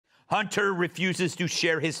Hunter refuses to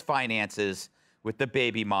share his finances with the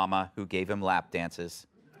baby mama who gave him lap dances.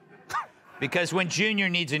 Because when Junior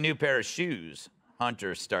needs a new pair of shoes,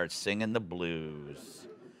 Hunter starts singing the blues.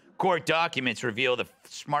 Court documents reveal the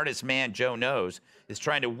smartest man Joe knows is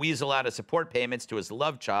trying to weasel out of support payments to his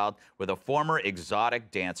love child with a former exotic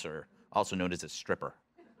dancer, also known as a stripper.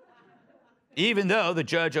 Even though the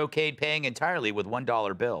judge okayed paying entirely with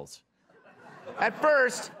 $1 bills. At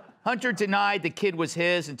first, Hunter denied the kid was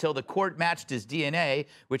his until the court matched his DNA,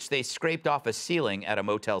 which they scraped off a ceiling at a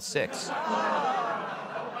Motel 6.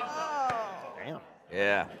 Damn.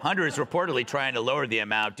 Yeah, Hunter is reportedly trying to lower the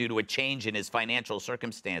amount due to a change in his financial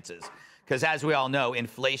circumstances. Because as we all know,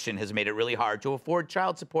 inflation has made it really hard to afford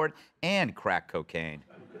child support and crack cocaine.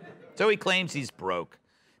 So he claims he's broke.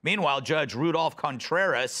 Meanwhile, Judge Rudolph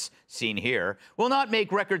Contreras, seen here, will not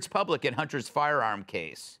make records public in Hunter's firearm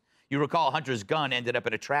case. You recall Hunter's gun ended up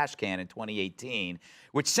in a trash can in 2018,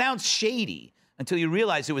 which sounds shady until you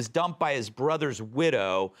realize it was dumped by his brother's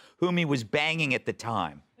widow, whom he was banging at the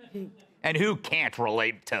time. And who can't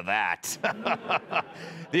relate to that?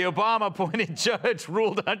 The Obama-appointed judge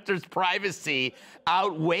ruled Hunter's privacy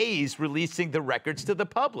outweighs releasing the records to the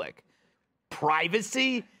public.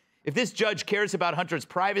 Privacy? If this judge cares about Hunter's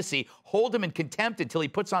privacy, hold him in contempt until he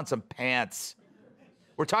puts on some pants.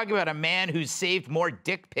 We're talking about a man who's saved more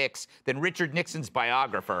dick pics than Richard Nixon's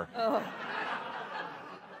biographer. Oh.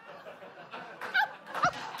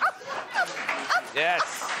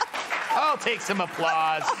 Yes. I'll take some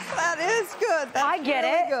applause. That is good. That's I get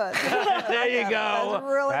really it. Good. There you go.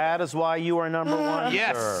 Really That is why you are number one,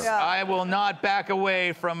 Yes, sir. Yeah. I will not back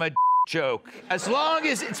away from a joke. As long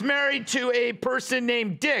as it's married to a person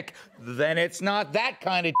named Dick, then it's not that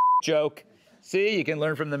kind of joke. See, you can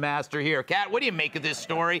learn from the master here. Kat, what do you make of this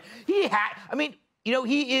story? I mean, you know,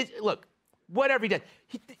 he is, look, whatever he does.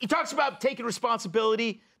 He talks about taking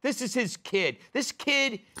responsibility. This is his kid. This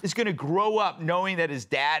kid is going to grow up knowing that his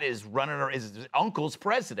dad is running, or his uncle's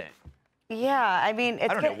president. Yeah, I mean, it's,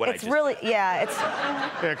 I don't know what it's really, yeah, it's.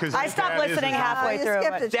 Yeah, 'cause I his stopped dad is listening his halfway you through.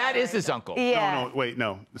 skipped but- it. Dad is his uncle. Yeah. No, wait,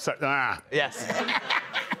 no. Yes.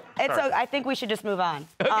 It's I think we should just move on.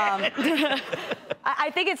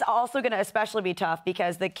 I think it's also going to especially be tough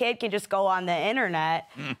because the kid can just go on the internet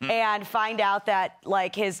and find out that,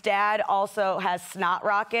 like, his dad also has snot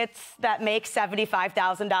rockets that make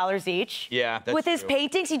 $75,000 each. Yeah, that's With his true.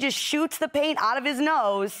 paintings, he just shoots the paint out of his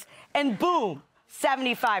nose and boom,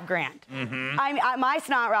 75 grand. My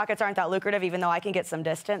snot rockets aren't that lucrative, even though I can get some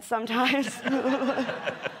distance sometimes.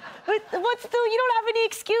 But still, you don't have any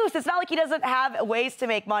excuse. It's not like he doesn't have ways to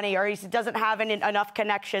make money or he doesn't have enough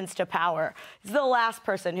connections to power. He's the last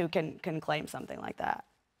person who can claim something like that.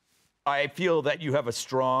 I feel that you have a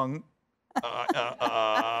strong,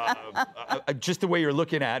 just the way you're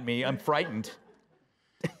looking at me, I'm frightened.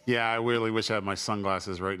 Yeah, I really wish I had my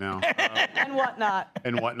sunglasses right now. And whatnot.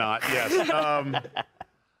 And whatnot, yes.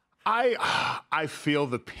 I feel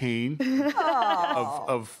the pain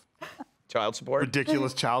of Child support?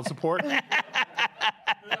 ridiculous child support.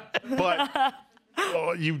 But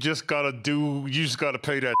you just gotta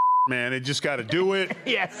pay that, man. You just gotta do it.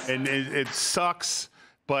 Yes. And it sucks.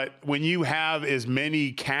 But when you have as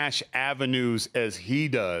many cash avenues as he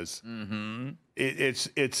does,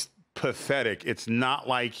 it's pathetic. It's not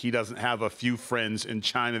like he doesn't have a few friends in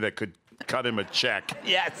China that could cut him a check.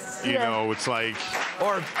 Yes. You know, it's like...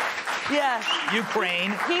 Or Yeah.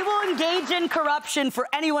 Ukraine. He will engage in corruption for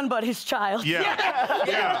anyone but his child.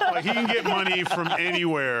 Yeah. Like he can get money from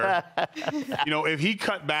anywhere. You know, if he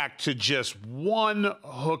cut back to just one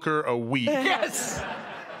hooker a week, Yes.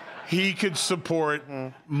 he could support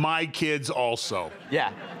my kids also.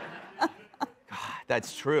 Yeah. God,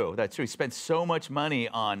 that's true. That's true. He spent so much money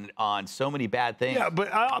on so many bad things. Yeah,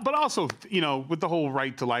 but also, you know, with the whole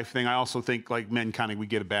right to life thing, I also think like men kind of we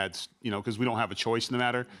get a bad, you know, because we don't have a choice in the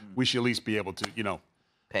matter. We should at least be able to, you know,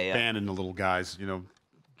 Pay up. abandon the little guys, you know,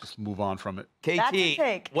 just move on from it. That's a KT,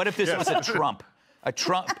 take. what if this was a Trump? A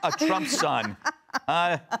Trump son,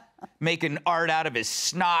 making art out of his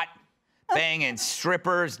snot, banging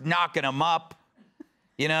strippers, knocking them up,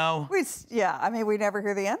 you know? Yeah, I mean, we never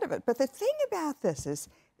hear the end of it. But the thing about this is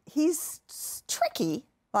he's tricky.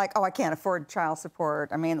 Like, oh, I can't afford child support.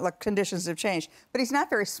 I mean, look, conditions have changed. But he's not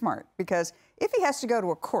very smart because if he has to go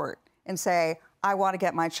to a court and say, I want to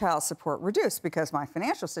get my child support reduced because my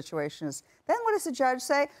financial situation is, then what does the judge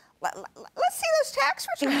say? Let's see those tax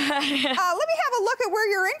returns. Let me have a look at where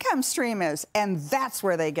your income stream is. And that's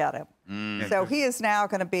where they get him. So he is now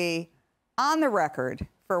going to be on the record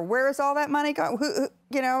for where is all that money going?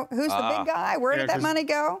 You know, who's the big guy? Where did that money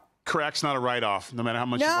go? Crack's not a write-off, no matter how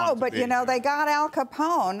much you want it No, to but be. you know, they got Al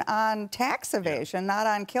Capone on tax evasion, not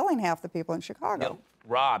on killing half the people in Chicago. Yo,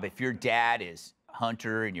 Rob, if your dad is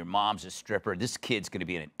Hunter and your mom's a stripper, this kid's going to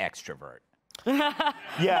be an extrovert.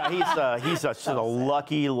 Yeah, he's such a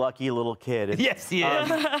lucky little kid. Yes, he is.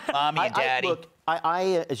 Mommy and Daddy. Look,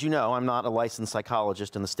 as you know, I'm not a licensed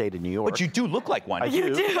psychologist in the state of New York. But you do look like one. I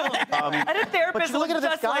do. I had a But therapist you look at look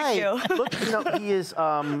this just guy. like you. Look, you know, he is.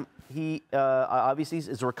 He obviously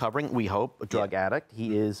is a recovering, we hope, a drug addict.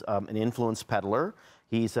 He is an influence peddler.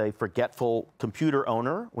 He's a forgetful computer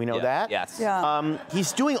owner. We know that. Yes. Yeah.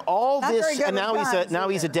 He's doing all Not very this, good and now with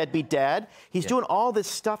guns he's a either. deadbeat dad. He's doing all this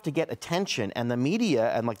stuff to get attention, and the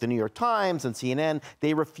media, and like the New York Times and CNN,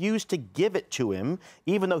 they refuse to give it to him,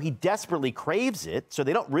 even though he desperately craves it. So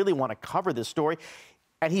they don't really want to cover this story,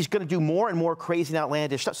 and he's going to do more and more crazy and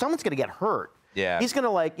outlandish stuff. Someone's going to get hurt. Yeah. He's going to,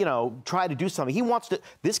 like, you know, try to do something.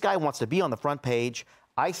 This guy wants to be on the front page.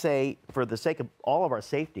 I say, for the sake of all of our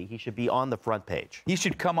safety, he should be on the front page. He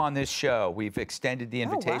should come on this show. We've extended the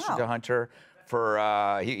invitation wow. to Hunter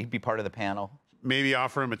for he'd be part of the panel. Maybe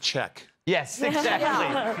offer him a check. Yes,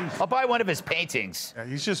 exactly. I'll buy one of his paintings. Yeah,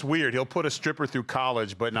 he's just weird. He'll put a stripper through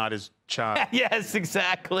college, but not his child. Yes,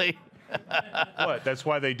 exactly. What? That's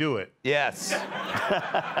why they do it. Yes.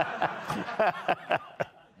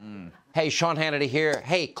 Hey, Sean Hannity here.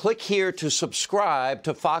 Hey, click here to subscribe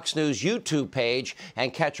to Fox News YouTube page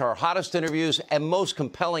and catch our hottest interviews and most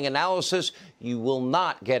compelling analysis. You will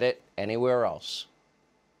not get it anywhere else.